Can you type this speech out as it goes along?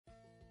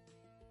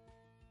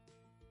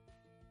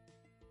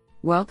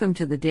Welcome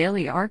to the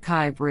Daily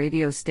Archive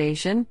radio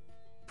station,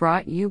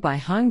 brought you by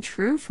Hung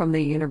Tru from the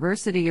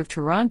University of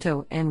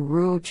Toronto and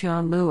Ruo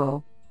Chan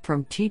Luo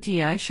from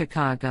TTI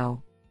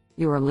Chicago.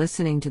 You are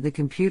listening to the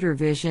Computer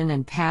Vision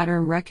and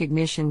Pattern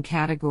Recognition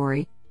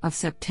category of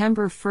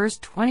September 1,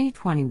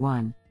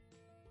 2021.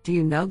 Do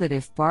you know that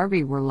if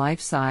Barbie were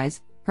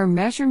life-size, her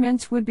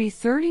measurements would be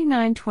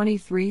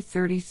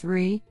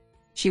 39-23-33?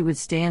 She would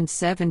stand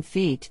 7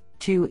 feet,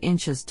 2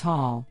 inches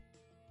tall.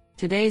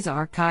 Today's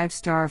archive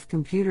star of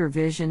computer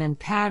vision and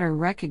pattern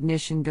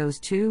recognition goes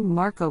to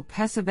Marco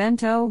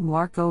Pesavento,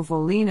 Marco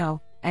Volino,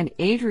 and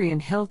Adrian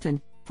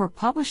Hilton for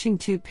publishing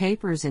 2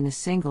 papers in a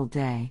single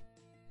day.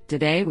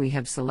 Today we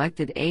have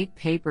selected 8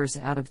 papers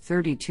out of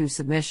 32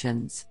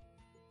 submissions.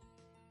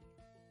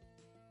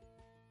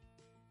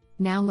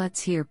 Now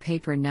let's hear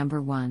paper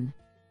number 1.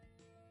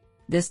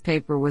 This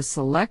paper was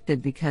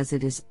selected because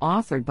it is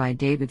authored by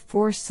David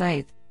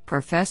Forsyth,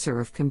 Professor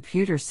of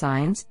Computer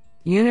Science,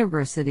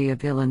 University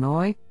of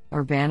Illinois,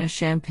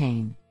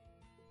 Urbana-Champaign.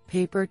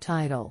 Paper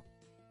title: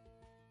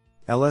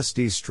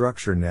 LSD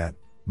StructureNet,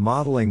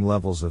 Modeling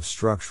Levels of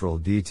Structural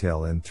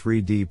Detail in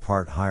 3D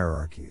Part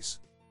Hierarchies.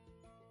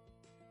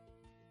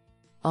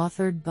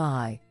 Authored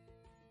by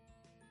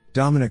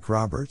Dominic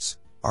Roberts,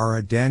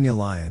 Ara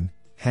Danielayan,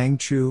 Hang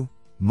Chu,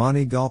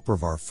 Mani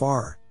Gulpravar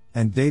Far,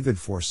 and David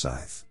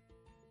Forsyth.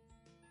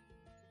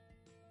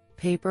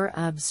 Paper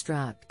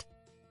abstract: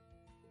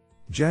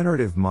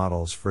 Generative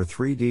models for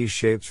 3D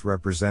shapes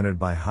represented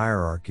by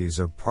hierarchies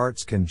of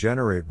parts can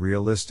generate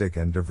realistic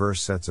and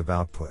diverse sets of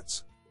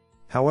outputs.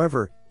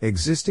 However,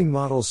 existing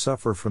models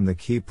suffer from the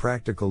key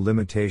practical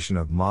limitation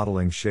of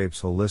modeling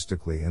shapes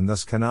holistically and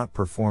thus cannot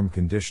perform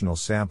conditional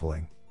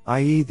sampling,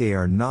 i.e., they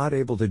are not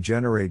able to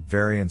generate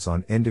variants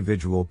on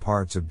individual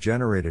parts of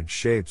generated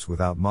shapes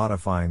without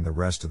modifying the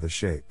rest of the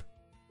shape.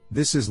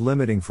 This is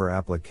limiting for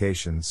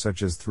applications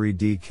such as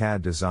 3D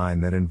CAD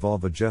design that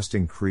involve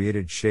adjusting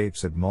created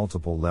shapes at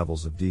multiple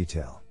levels of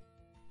detail.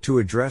 To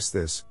address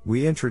this,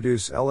 we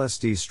introduce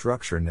LSD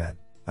StructureNet,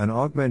 an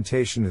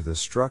augmentation of the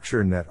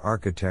StructureNet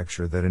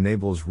architecture that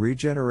enables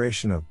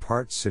regeneration of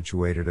parts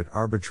situated at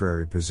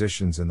arbitrary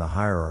positions in the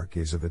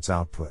hierarchies of its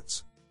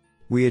outputs.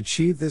 We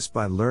achieve this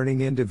by learning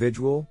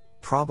individual,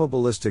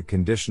 probabilistic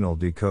conditional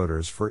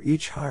decoders for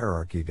each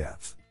hierarchy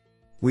depth.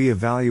 We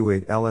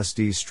evaluate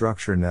LSD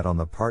StructureNet on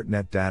the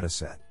PartNet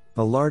dataset,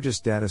 the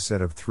largest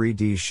dataset of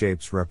 3D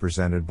shapes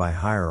represented by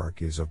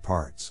hierarchies of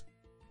parts.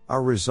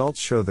 Our results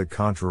show that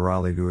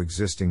contrarily to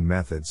existing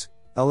methods,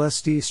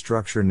 LSD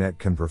StructureNet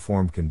can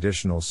perform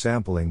conditional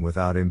sampling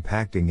without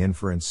impacting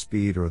inference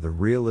speed or the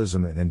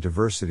realism and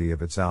diversity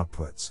of its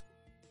outputs.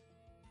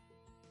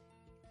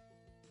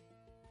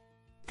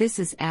 This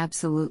is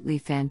absolutely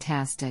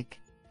fantastic.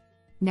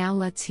 Now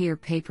let's hear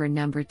paper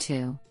number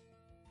 2.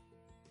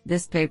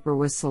 This paper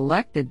was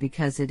selected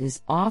because it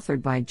is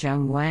authored by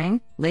Zheng Wang,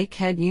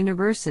 Lakehead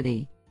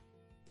University.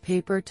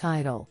 Paper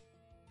title: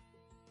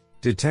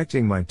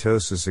 Detecting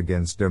mitosis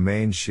against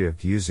domain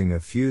shift using a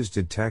fused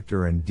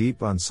detector and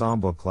deep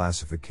ensemble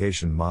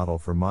classification model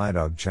for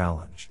MyDog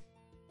Challenge.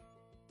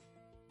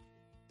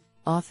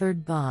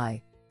 Authored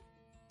by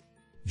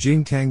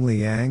Jingtang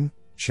Liang,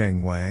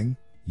 Cheng Wang,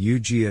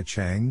 Yujia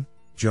Cheng,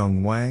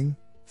 Zheng Wang,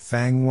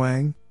 Fang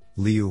Wang,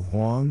 Liu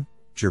Huang,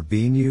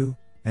 Jirbin Yu,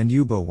 and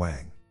Yubo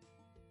Wang.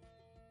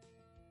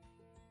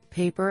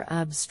 Paper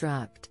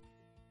abstract: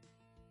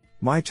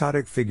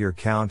 Mitotic figure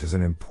count is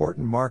an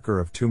important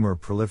marker of tumor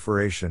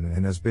proliferation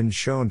and has been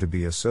shown to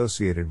be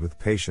associated with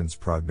patients'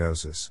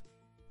 prognosis.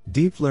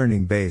 Deep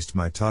learning-based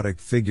mitotic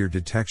figure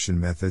detection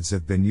methods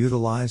have been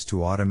utilized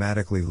to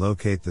automatically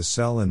locate the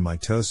cell in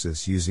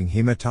mitosis using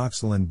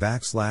hematoxylin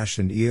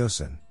and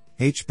eosin,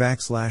 H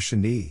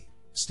and E,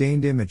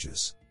 stained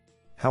images.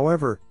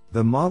 However,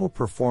 the model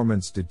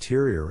performance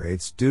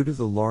deteriorates due to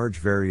the large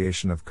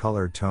variation of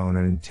color tone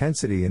and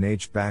intensity in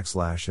H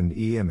and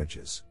E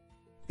images.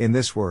 In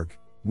this work,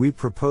 we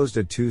proposed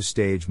a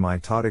 2-stage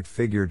mitotic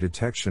figure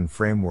detection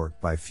framework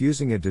by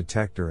fusing a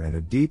detector and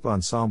a deep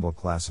ensemble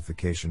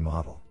classification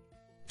model.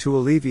 To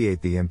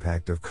alleviate the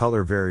impact of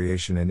color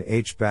variation in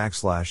H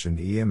and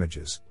E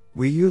images,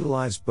 we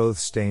utilized both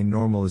stain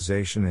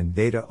normalization and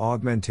data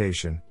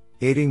augmentation,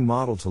 aiding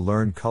model to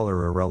learn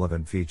color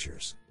irrelevant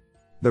features.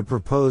 The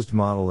proposed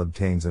model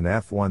obtains an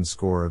F1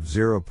 score of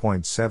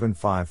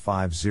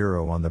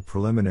 0.7550 on the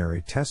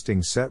preliminary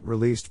testing set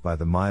released by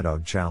the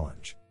MyDog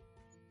Challenge.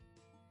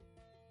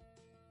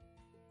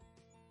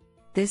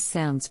 This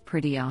sounds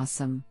pretty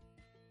awesome.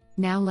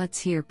 Now let's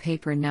hear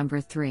paper number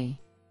 3.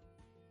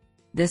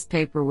 This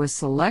paper was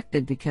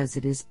selected because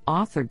it is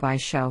authored by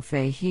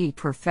Xiaofei He,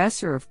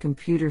 Professor of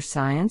Computer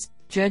Science,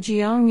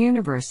 Zhejiang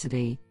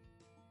University.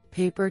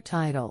 Paper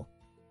title: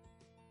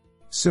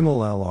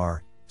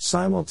 SimulLR,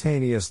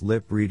 Simultaneous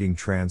Lip Reading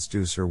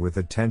Transducer with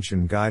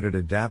Attention-Guided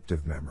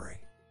Adaptive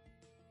Memory.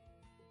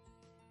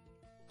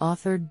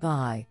 Authored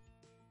by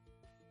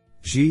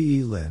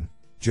Zhi Lin,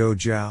 Zhou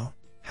Zhao,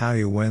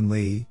 Haoyuan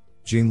Li,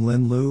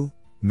 Jinglin Liu,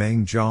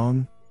 Meng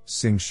Zhang,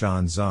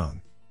 Xingshan Zheng,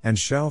 and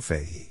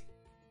Xiaofei He.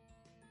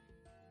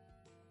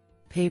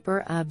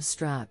 Paper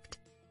abstract.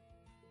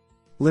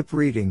 Lip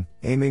reading,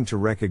 aiming to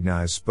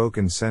recognize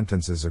spoken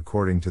sentences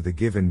according to the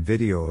given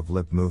video of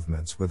lip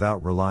movements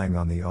without relying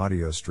on the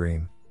audio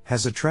stream,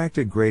 has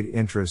attracted great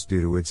interest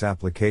due to its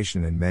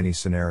application in many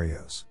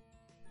scenarios.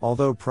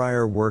 Although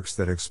prior works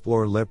that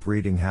explore lip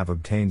reading have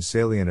obtained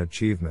salient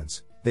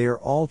achievements, they are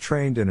all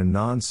trained in a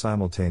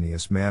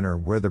non-simultaneous manner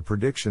where the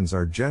predictions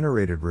are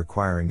generated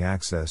requiring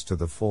access to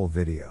the full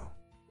video.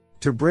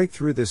 To break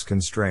through this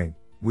constraint,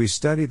 we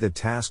study the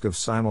task of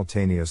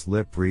simultaneous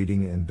lip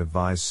reading and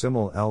devise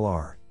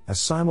Simul-LR, a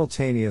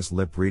simultaneous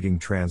lip reading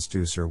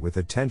transducer with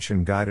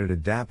attention-guided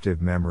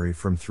adaptive memory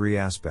from three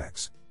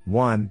aspects.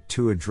 1.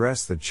 To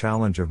address the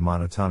challenge of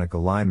monotonic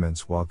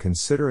alignments while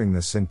considering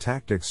the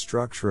syntactic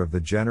structure of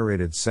the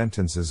generated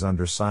sentences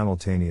under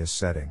simultaneous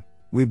setting,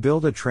 we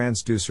build a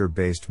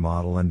transducer-based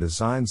model and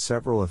design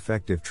several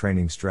effective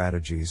training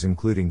strategies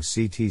including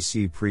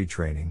CTC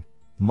pre-training,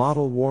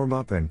 model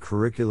warm-up and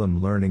curriculum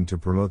learning to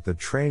promote the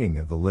training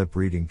of the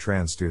lip-reading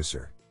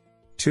transducer.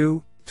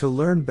 2. To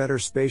learn better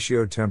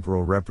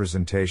spatiotemporal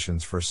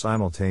representations for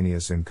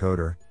simultaneous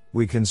encoder,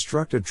 we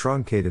construct a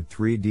truncated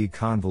 3D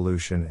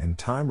convolution and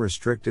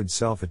time-restricted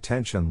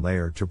self-attention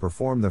layer to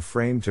perform the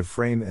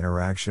frame-to-frame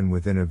interaction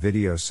within a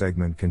video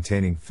segment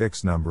containing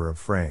fixed number of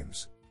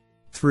frames.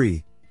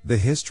 3. The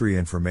history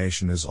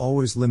information is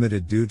always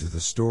limited due to the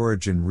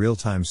storage in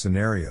real-time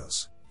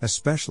scenarios,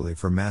 especially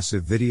for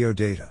massive video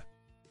data.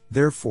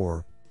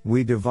 Therefore,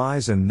 we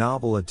devise a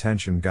novel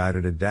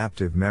attention-guided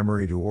adaptive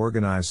memory to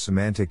organize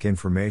semantic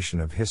information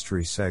of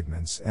history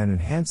segments and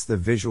enhance the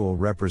visual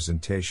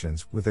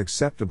representations with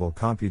acceptable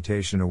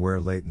computation-aware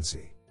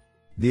latency.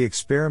 The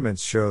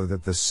experiments show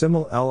that the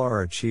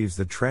Simul-LR achieves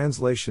the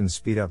translation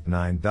speedup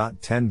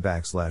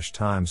 9.10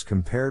 times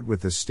compared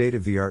with the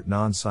state-of-the-art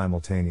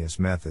non-simultaneous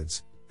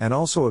methods, and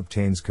also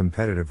obtains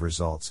competitive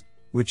results,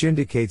 which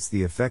indicates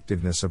the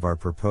effectiveness of our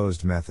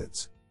proposed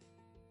methods.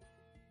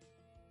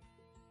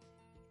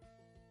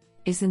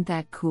 Isn't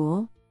that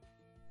cool?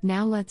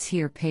 Now let's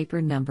hear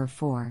paper number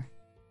 4.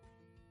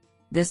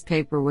 This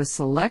paper was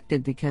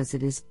selected because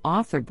it is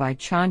authored by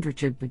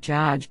Chandrajit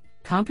Bajaj,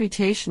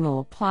 Computational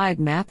Applied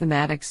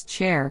Mathematics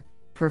Chair,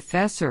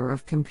 Professor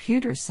of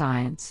Computer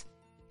Science,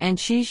 and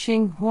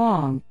Qixing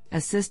Huang,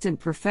 Assistant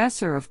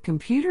Professor of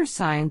Computer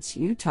Science,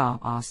 Utah,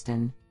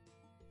 Austin.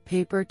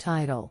 Paper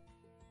title: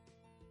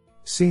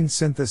 Scene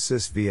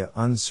synthesis via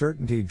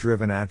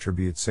uncertainty-driven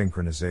attribute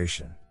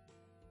synchronization.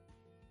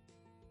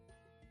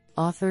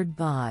 Authored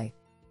by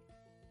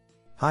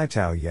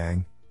Haitao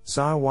Yang,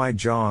 Zaiwei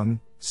Zhang,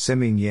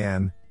 Siming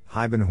Yan,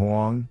 Haiben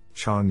Huang,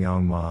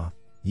 Changyang Ma,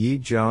 Yi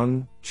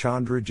Zheng,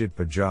 Chandrajit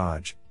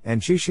Bajaj,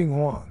 and Qixing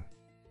Huang.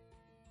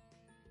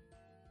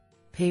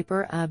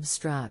 Paper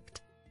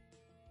abstract.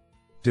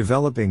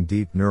 Developing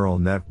deep neural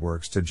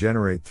networks to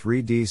generate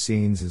 3D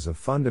scenes is a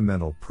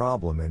fundamental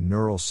problem in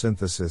neural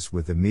synthesis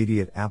with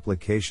immediate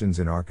applications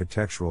in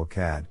architectural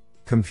CAD,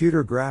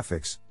 computer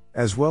graphics,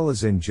 as well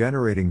as in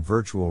generating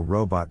virtual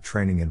robot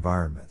training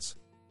environments.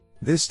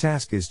 This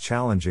task is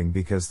challenging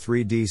because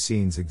 3D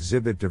scenes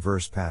exhibit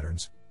diverse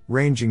patterns,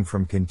 ranging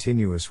from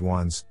continuous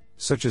ones,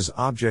 such as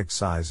object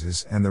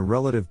sizes and the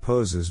relative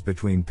poses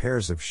between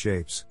pairs of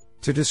shapes,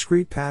 to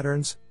discrete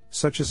patterns,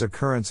 such as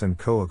occurrence and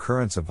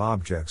co-occurrence of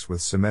objects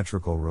with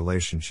symmetrical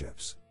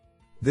relationships.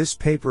 This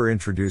paper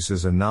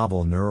introduces a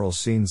novel neural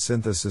scene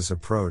synthesis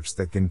approach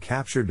that can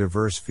capture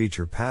diverse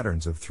feature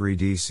patterns of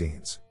 3D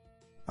scenes.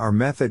 Our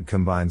method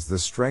combines the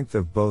strength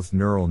of both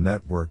neural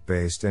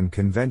network-based and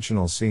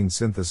conventional scene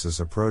synthesis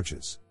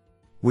approaches.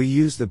 We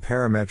use the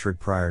parametric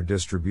prior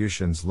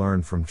distributions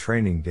learned from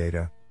training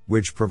data,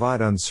 which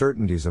provide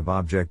uncertainties of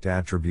object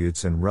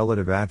attributes and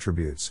relative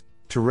attributes,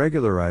 to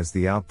regularize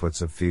the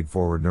outputs of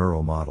feed-forward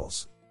neural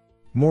models.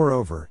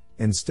 Moreover,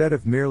 instead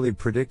of merely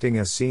predicting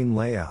a scene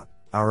layout,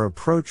 our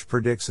approach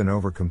predicts an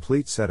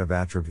over-complete set of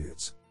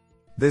attributes.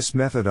 This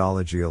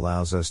methodology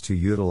allows us to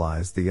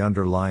utilize the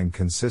underlying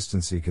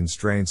consistency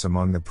constraints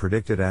among the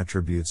predicted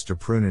attributes to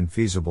prune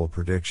infeasible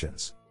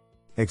predictions.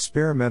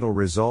 Experimental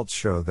results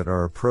show that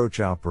our approach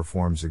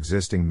outperforms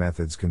existing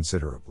methods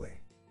considerably.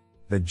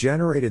 The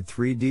generated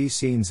 3D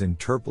scenes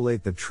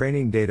interpolate the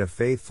training data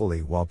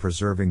faithfully while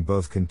preserving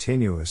both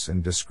continuous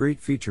and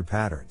discrete feature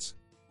patterns.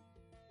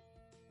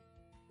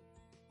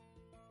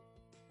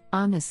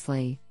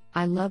 Honestly,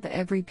 I love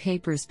every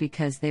papers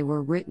because they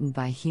were written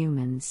by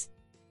humans.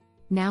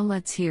 Now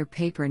let's hear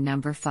paper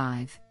number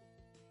 5.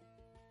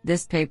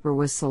 This paper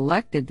was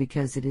selected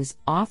because it is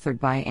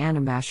authored by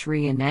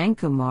Annamashri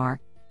Anandkumar,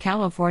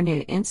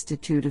 California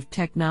Institute of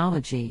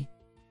Technology.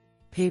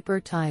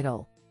 Paper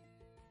title: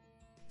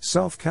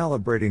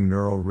 Self-calibrating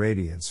neural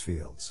radiance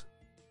fields.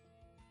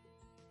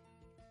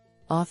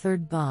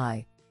 Authored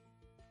by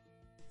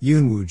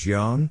Yunwu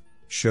Jiang,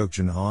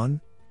 Shokjun An,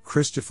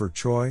 Christopher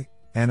Choi,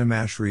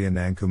 Annamashri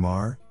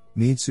Anandkumar,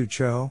 Nitsu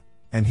Cho,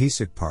 and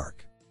Heesik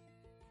Park.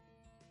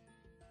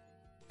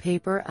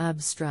 Paper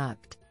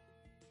abstract.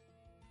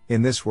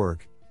 In this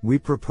work, we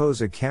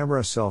propose a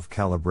camera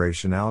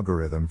self-calibration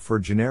algorithm for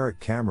generic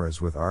cameras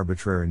with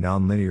arbitrary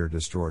nonlinear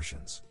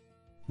distortions.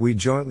 We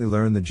jointly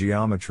learn the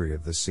geometry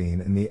of the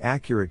scene and the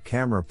accurate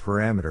camera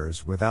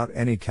parameters without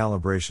any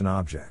calibration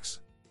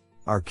objects.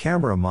 Our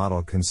camera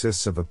model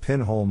consists of a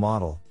pinhole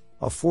model,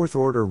 a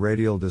fourth-order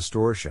radial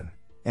distortion,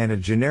 and a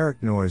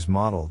generic noise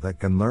model that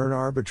can learn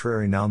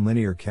arbitrary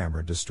nonlinear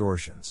camera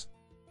distortions.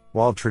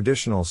 While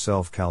traditional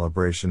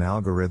self-calibration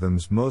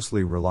algorithms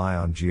mostly rely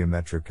on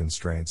geometric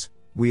constraints,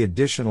 we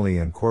additionally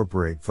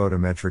incorporate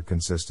photometric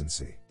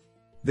consistency.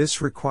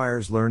 This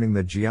requires learning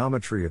the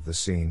geometry of the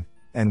scene,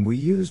 and we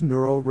use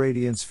neural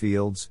radiance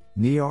fields,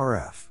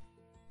 NeRF.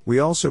 We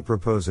also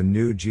propose a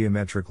new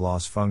geometric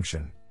loss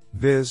function,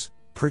 viz,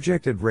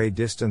 projected ray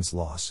distance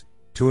loss,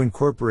 to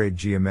incorporate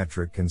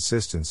geometric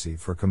consistency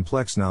for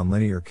complex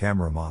nonlinear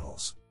camera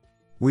models.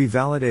 We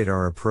validate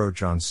our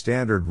approach on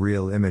standard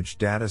real image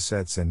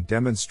datasets and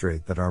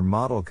demonstrate that our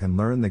model can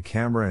learn the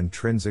camera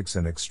intrinsics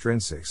and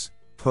extrinsics,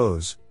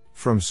 pose,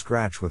 from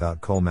scratch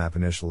without Colmap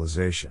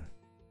initialization.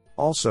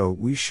 Also,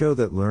 we show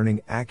that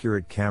learning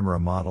accurate camera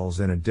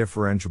models in a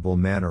differentiable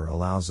manner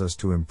allows us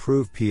to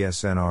improve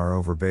PSNR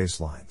over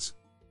baselines.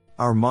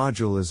 Our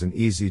module is an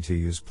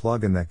easy-to-use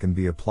plugin that can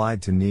be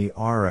applied to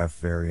NeRF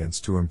variants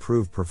to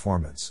improve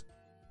performance.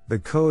 The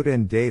code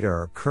and data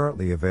are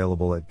currently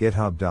available at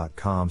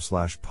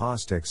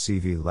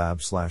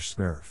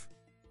github.com/postexcvlab/snurf.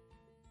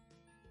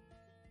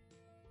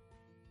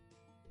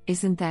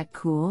 Isn't that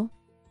cool?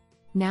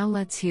 Now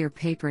let's hear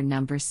paper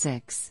number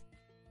 6.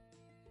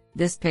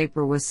 This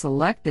paper was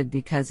selected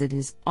because it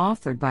is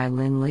authored by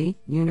Lin Li,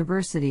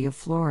 University of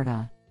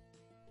Florida.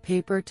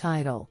 Paper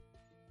title: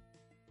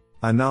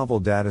 A novel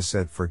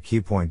dataset for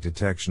keypoint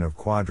detection of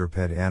quadruped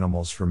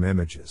animals from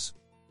images.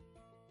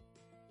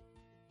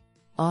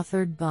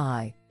 Authored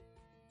by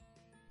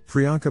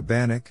Priyanka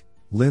Banik,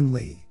 Lin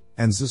Li,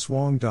 and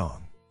Ziswang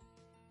Dong.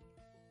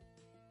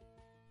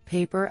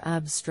 Paper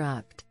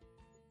abstract: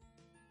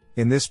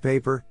 In this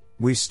paper,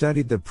 we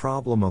studied the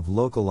problem of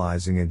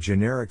localizing a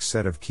generic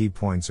set of key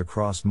points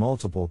across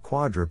multiple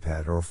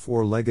quadruped or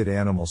four-legged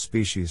animal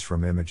species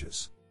from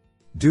images.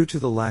 Due to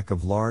the lack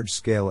of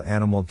large-scale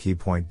animal key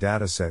point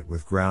dataset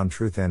with ground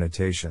truth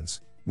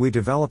annotations, we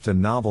developed a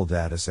novel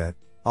dataset,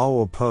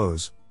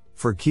 AWA-POSE,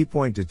 for key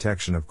point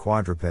detection of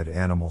quadruped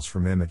animals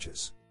from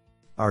images.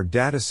 Our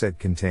dataset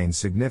contains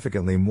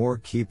significantly more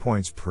key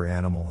points per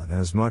animal and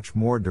has much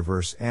more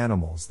diverse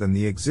animals than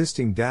the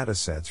existing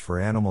datasets for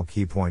animal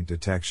key point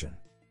detection.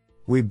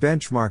 We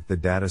benchmarked the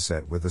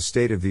dataset with a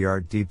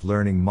state-of-the-art deep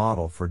learning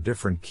model for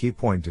different key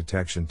point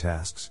detection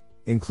tasks,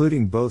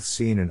 including both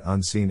seen and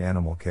unseen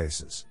animal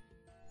cases.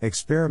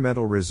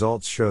 Experimental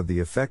results showed the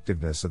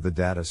effectiveness of the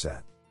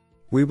dataset.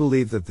 We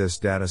believe that this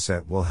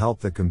dataset will help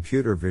the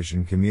computer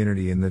vision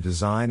community in the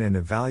design and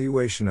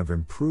evaluation of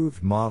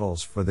improved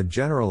models for the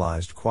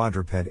generalized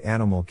quadruped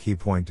animal key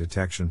point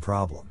detection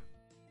problem.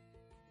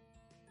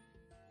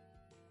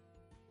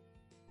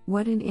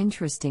 What an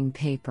interesting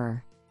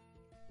paper.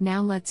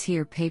 Now let's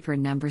hear paper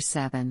number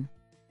 7.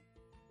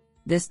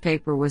 This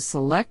paper was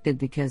selected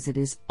because it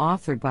is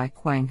authored by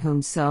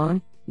Kwang-Hoon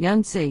Son,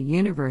 Yonsei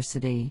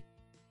University.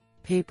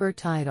 Paper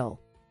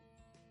title: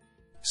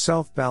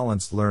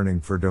 Self-balanced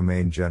learning for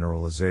domain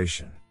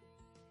generalization.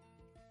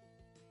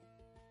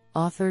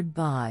 Authored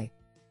by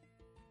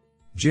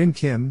Jin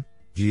Kim,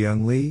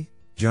 Jiyoung Lee,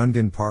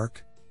 Jungin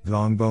Park,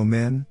 Dongbo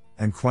Min,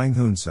 and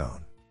Kwang-Hoon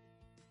Son.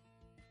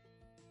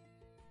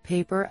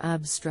 Paper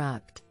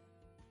abstract: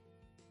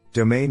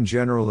 Domain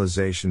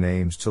generalization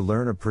aims to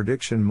learn a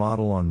prediction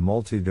model on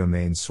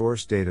multi-domain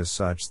source data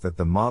such that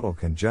the model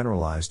can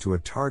generalize to a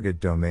target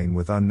domain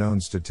with unknown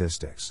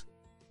statistics.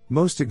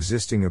 Most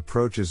existing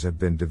approaches have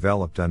been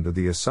developed under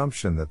the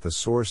assumption that the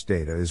source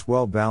data is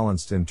well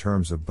balanced in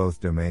terms of both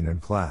domain and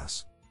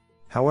class.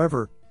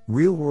 However,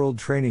 real-world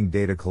training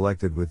data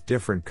collected with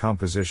different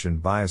composition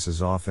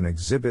biases often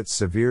exhibits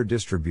severe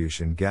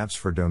distribution gaps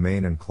for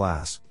domain and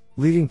class,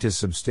 leading to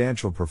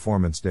substantial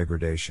performance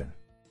degradation.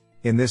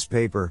 In this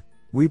paper,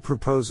 we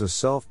propose a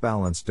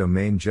self-balanced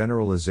domain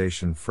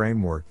generalization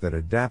framework that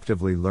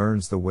adaptively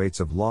learns the weights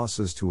of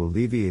losses to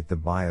alleviate the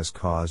bias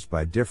caused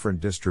by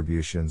different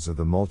distributions of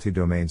the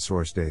multi-domain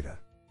source data.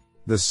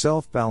 The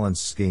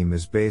self-balanced scheme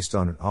is based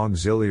on an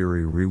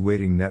auxiliary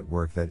reweighting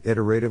network that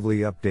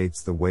iteratively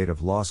updates the weight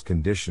of loss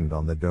conditioned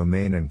on the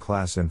domain and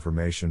class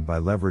information by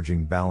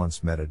leveraging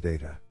balanced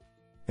metadata.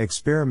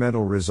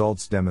 Experimental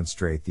results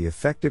demonstrate the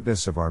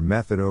effectiveness of our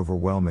method.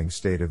 Overwhelming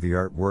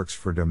state-of-the-art works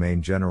for domain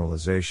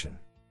generalization.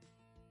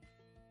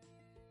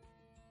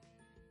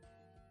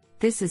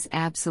 This is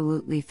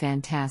absolutely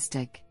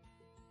fantastic.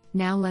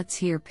 Now let's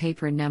hear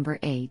paper number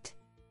 8.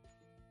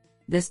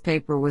 This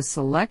paper was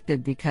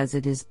selected because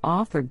it is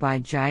authored by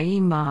Jie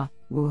Ma,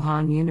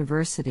 Wuhan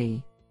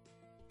University.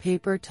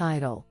 Paper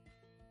title: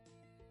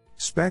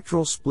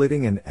 Spectral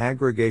Splitting and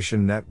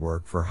Aggregation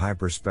Network for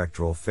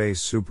Hyperspectral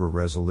Phase Super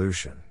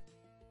Resolution.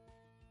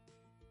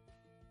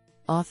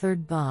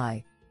 Authored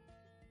by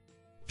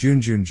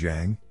Junjun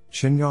Zhang,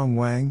 Qinyong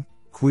Wang,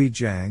 Kui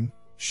Zhang,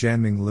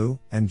 Shanming Liu,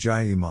 and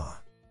Jie Ma.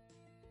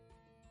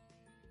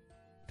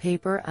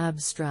 Paper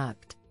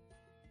abstract: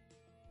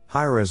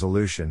 High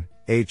resolution,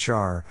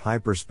 HR,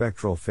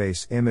 hyperspectral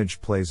face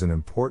image plays an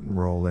important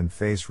role in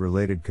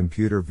face-related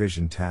computer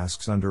vision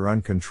tasks under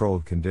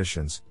uncontrolled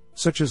conditions,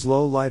 such as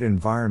low-light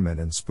environment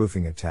and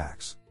spoofing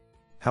attacks.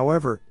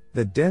 However,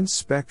 the dense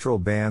spectral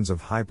bands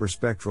of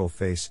hyperspectral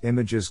face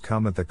images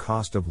come at the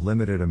cost of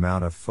limited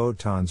amount of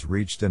photons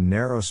reached and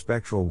narrow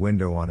spectral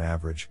window on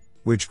average,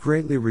 which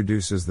greatly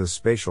reduces the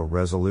spatial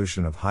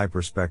resolution of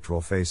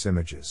hyperspectral face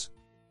images.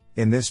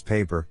 In this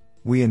paper,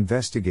 we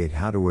investigate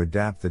how to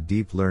adapt the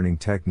deep learning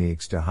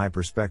techniques to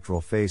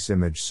hyperspectral face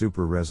image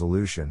super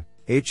resolution,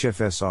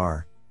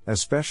 HFSR,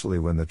 especially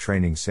when the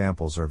training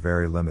samples are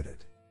very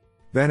limited.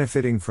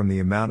 Benefiting from the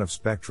amount of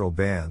spectral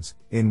bands,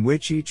 in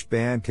which each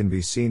band can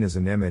be seen as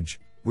an image,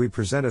 we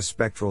present a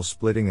spectral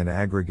splitting and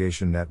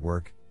aggregation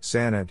network,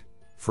 SANET,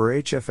 for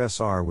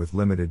HFSR with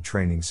limited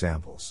training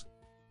samples.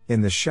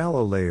 In the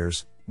shallow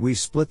layers, we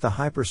split the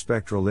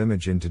hyperspectral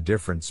image into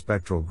different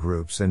spectral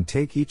groups and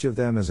take each of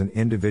them as an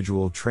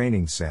individual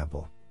training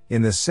sample,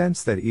 in the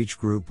sense that each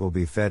group will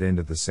be fed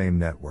into the same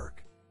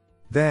network.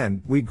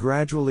 Then, we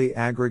gradually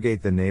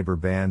aggregate the neighbor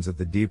bands at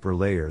the deeper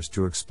layers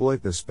to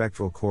exploit the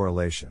spectral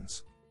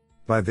correlations.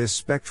 By this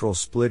spectral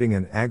splitting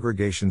and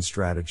aggregation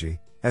strategy,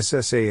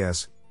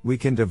 SSAS, we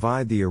can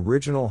divide the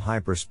original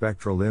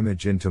hyperspectral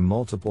image into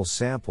multiple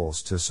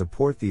samples to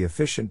support the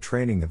efficient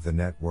training of the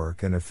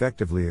network and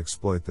effectively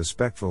exploit the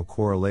spectral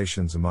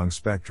correlations among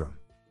spectrum.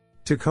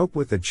 To cope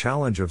with the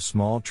challenge of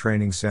small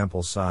training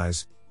sample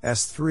size,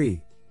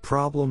 S3,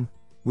 problem,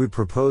 we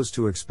propose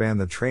to expand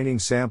the training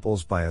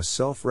samples by a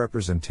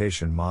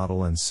self-representation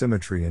model and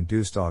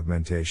symmetry-induced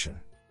augmentation.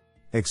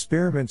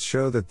 Experiments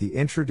show that the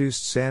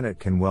introduced SANET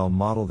can well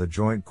model the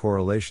joint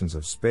correlations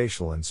of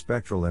spatial and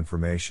spectral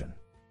information.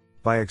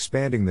 By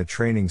expanding the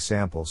training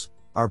samples,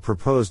 our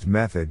proposed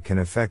method can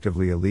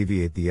effectively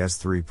alleviate the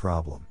S3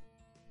 problem.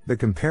 The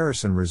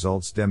comparison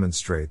results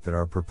demonstrate that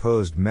our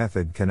proposed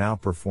method can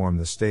outperform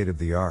the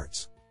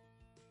state-of-the-arts.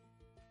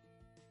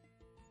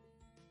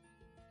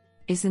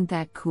 Isn't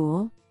that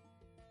cool?